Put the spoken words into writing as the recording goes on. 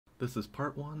This is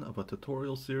part 1 of a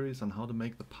tutorial series on how to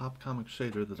make the pop comic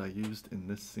shader that I used in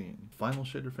this scene. The final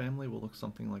shader family will look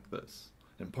something like this.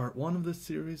 In part 1 of this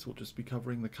series, we'll just be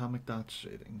covering the comic dots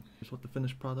shading. Here's what the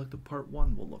finished product of part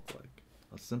 1 will look like.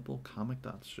 A simple comic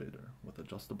dots shader with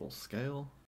adjustable scale,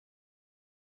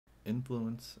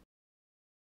 influence,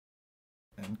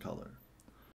 and color.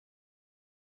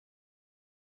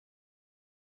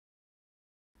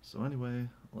 So anyway,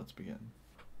 let's begin.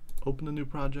 Open a new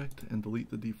project and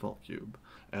delete the default cube.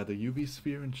 Add a UV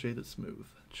sphere and shade it smooth.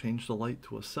 Change the light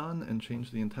to a sun and change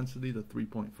the intensity to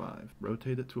 3.5.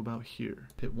 Rotate it to about here.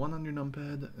 Hit 1 on your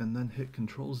numpad and then hit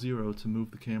Ctrl 0 to move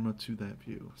the camera to that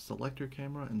view. Select your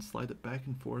camera and slide it back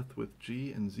and forth with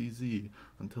G and ZZ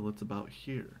until it's about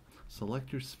here.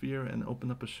 Select your sphere and open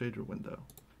up a shader window.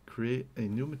 Create a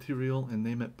new material and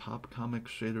name it Pop Comic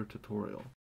Shader Tutorial.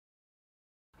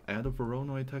 Add a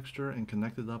Voronoi texture and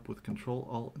connect it up with Ctrl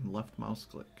Alt and left mouse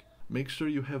click. Make sure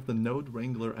you have the Node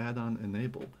Wrangler add-on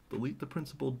enabled. Delete the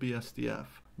principled BSDF.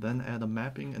 Then add a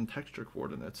mapping and texture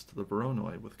coordinates to the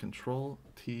Voronoi with Ctrl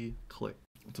T click.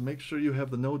 To make sure you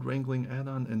have the Node Wrangling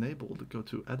add-on enabled, go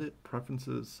to Edit,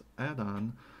 Preferences,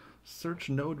 Add-on, search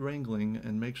Node Wrangling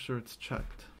and make sure it's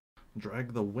checked.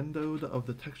 Drag the windowed of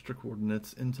the texture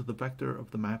coordinates into the vector of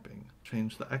the mapping.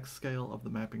 Change the X scale of the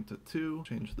mapping to 2,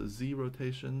 change the Z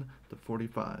rotation to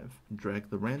 45. Drag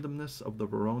the randomness of the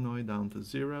Voronoi down to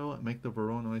 0, make the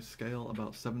Voronoi scale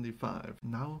about 75.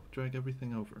 Now drag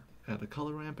everything over. Add a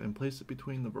color ramp and place it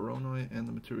between the Voronoi and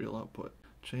the material output.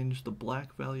 Change the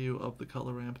black value of the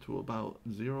color ramp to about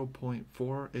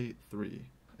 0.483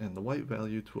 and the white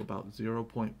value to about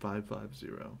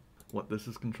 0.550. What this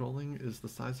is controlling is the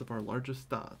size of our largest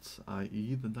dots,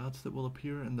 i.e. the dots that will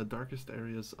appear in the darkest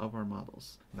areas of our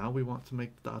models. Now we want to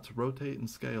make the dots rotate and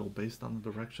scale based on the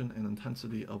direction and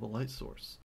intensity of a light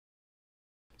source.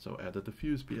 So add a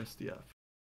diffuse BSDF.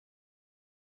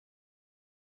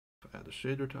 Add a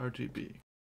shader to RGB.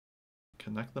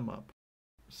 Connect them up.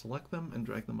 Select them and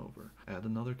drag them over. Add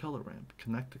another color ramp.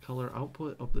 Connect the color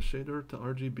output of the shader to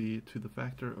RGB to the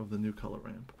factor of the new color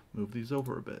ramp. Move these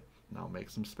over a bit. Now make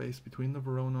some space between the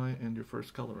Voronoi and your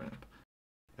first color ramp.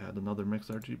 Add another mix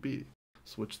RGB.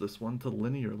 Switch this one to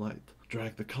linear light.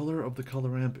 Drag the color of the color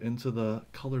ramp into the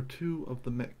color 2 of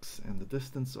the mix and the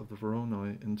distance of the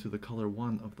Voronoi into the color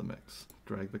 1 of the mix.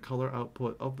 Drag the color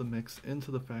output of the mix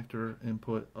into the factor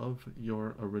input of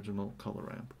your original color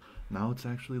ramp. Now it's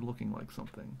actually looking like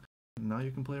something. Now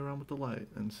you can play around with the light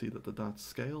and see that the dots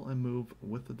scale and move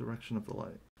with the direction of the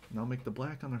light. Now make the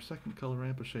black on our second color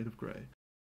ramp a shade of gray.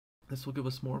 This will give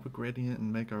us more of a gradient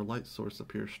and make our light source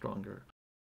appear stronger.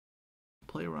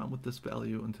 Play around with this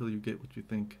value until you get what you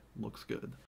think looks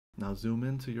good. Now zoom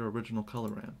into your original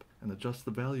color ramp and adjust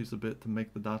the values a bit to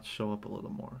make the dots show up a little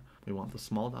more. We want the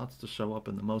small dots to show up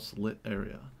in the most lit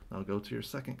area. Now go to your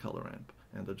second color ramp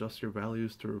and adjust your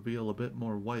values to reveal a bit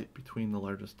more white between the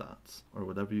largest dots, or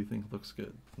whatever you think looks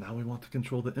good. Now we want to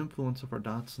control the influence of our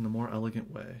dots in a more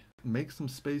elegant way. Make some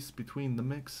space between the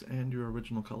mix and your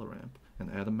original color ramp,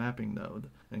 and add a mapping node,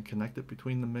 and connect it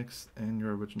between the mix and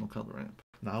your original color ramp.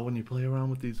 Now when you play around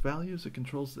with these values, it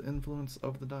controls the influence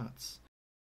of the dots.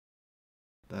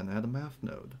 Then add a math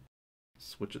node.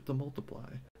 Switch it to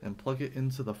multiply, and plug it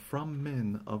into the from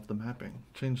min of the mapping.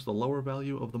 Change the lower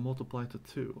value of the multiply to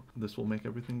 2. This will make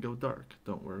everything go dark.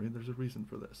 Don't worry, there's a reason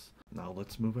for this. Now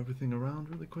let's move everything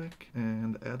around really quick,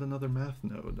 and add another math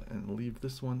node, and leave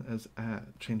this one as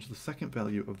add. Change the second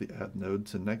value of the add node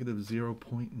to negative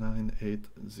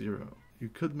 0.980. You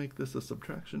could make this a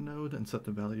subtraction node and set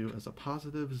the value as a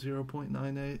positive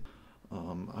 0.98.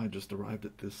 I just arrived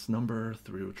at this number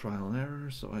through trial and error,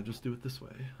 so I just do it this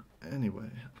way. Anyway,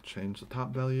 change the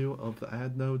top value of the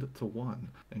add node to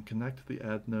 1, and connect the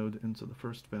add node into the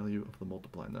first value of the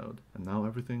multiply node. And now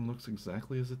everything looks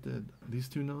exactly as it did. These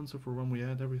two nodes are for when we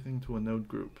add everything to a node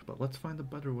group, but let's find a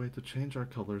better way to change our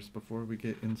colors before we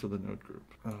get into the node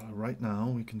group. Right now,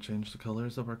 we can change the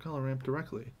colors of our color ramp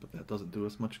directly, but that doesn't do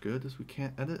us much good as we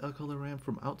can't edit a color ramp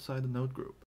from outside the node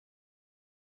group.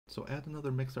 So add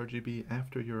another mix RGB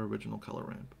after your original color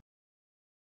ramp.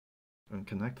 And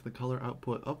connect the color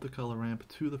output of the color ramp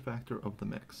to the factor of the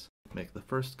mix. Make the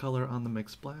first color on the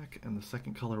mix black and the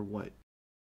second color white.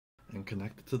 And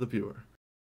connect it to the viewer.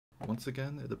 Once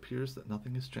again, it appears that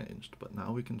nothing has changed, but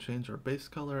now we can change our base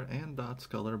color and dots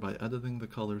color by editing the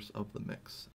colors of the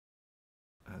mix.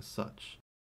 As such.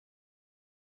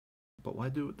 But why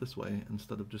do it this way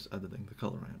instead of just editing the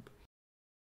color ramp?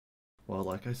 Well,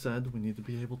 like I said, we need to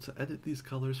be able to edit these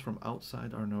colors from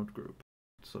outside our node group.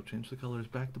 So change the colors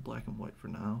back to black and white for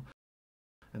now,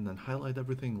 and then highlight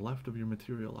everything left of your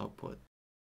material output.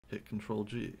 hit Ctrl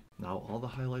G. Now all the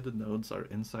highlighted nodes are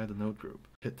inside a node group.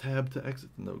 Hit Tab to exit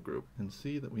the node group, and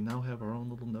see that we now have our own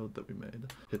little node that we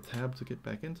made. Hit Tab to get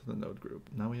back into the node group.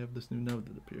 Now we have this new node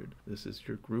that appeared. This is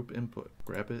your group input.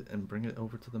 Grab it and bring it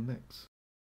over to the mix.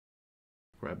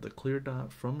 Grab the clear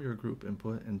dot from your group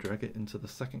input and drag it into the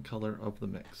second color of the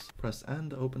mix. Press N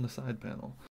to open the side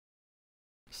panel.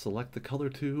 Select the color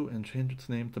 2 and change its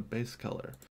name to base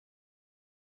color.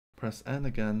 Press N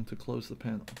again to close the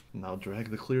panel. Now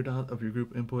drag the clear dot of your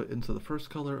group input into the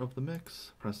first color of the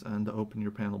mix. Press N to open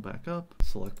your panel back up.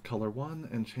 Select color 1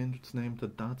 and change its name to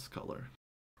dots color.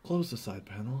 Close the side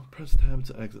panel, press Tab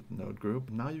to exit the node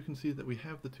group. Now you can see that we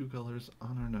have the two colors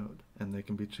on our node, and they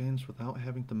can be changed without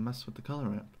having to mess with the color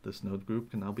ramp. This node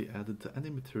group can now be added to any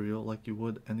material like you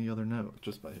would any other node,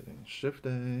 just by hitting Shift A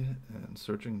and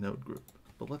searching node group.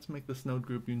 But let's make this node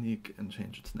group unique and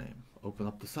change its name. Open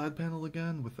up the side panel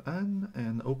again with N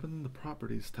and open the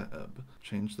Properties tab.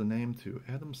 Change the name to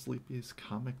Adam Sleepy's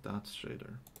Comic Dots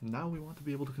Shader. Now we want to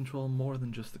be able to control more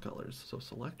than just the colors, so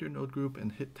select your node group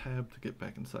and hit Tab to get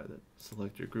back inside it.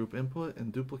 Select your group input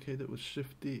and duplicate it with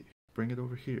Shift D. Bring it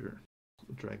over here.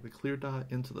 Drag the clear dot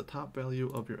into the top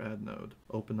value of your add node.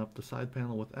 Open up the side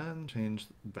panel with N, change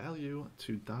value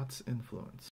to dots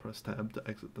influence. Press Tab to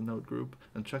exit the node group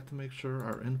and check to make sure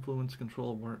our influence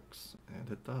control works, and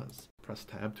it does. Press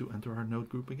Tab to enter our node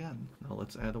group again. Now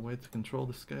let's add a way to control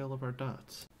the scale of our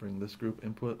dots. Bring this group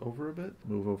input over a bit,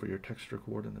 move over your texture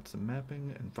coordinates and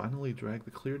mapping, and finally drag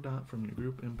the clear dot from your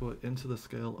group input into the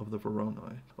scale of the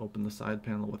Voronoi. Open the side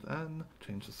panel with N,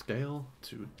 change the scale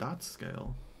to dot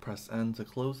scale. Press N to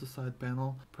close the side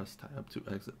panel, press Tab to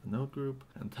exit the node group,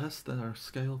 and test that our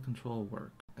scale control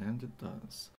works. And it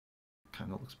does.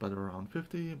 Kinda looks better around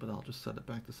 50, but I'll just set it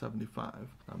back to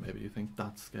 75. Now maybe you think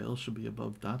dot scale should be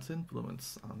above dot's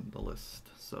influence on the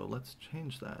list, so let's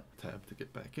change that. Tab to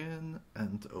get back in,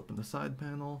 and to open the side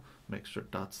panel, make sure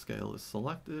dot scale is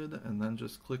selected, and then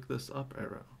just click this up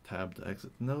arrow. Tab to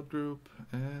exit the node group,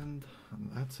 and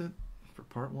that's it for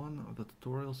part 1 of the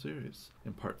tutorial series.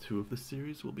 In part 2 of this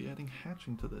series, we'll be adding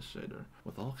hatching to this shader,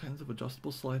 with all kinds of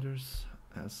adjustable sliders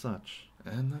as such.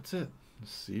 And that's it.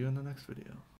 See you in the next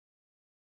video.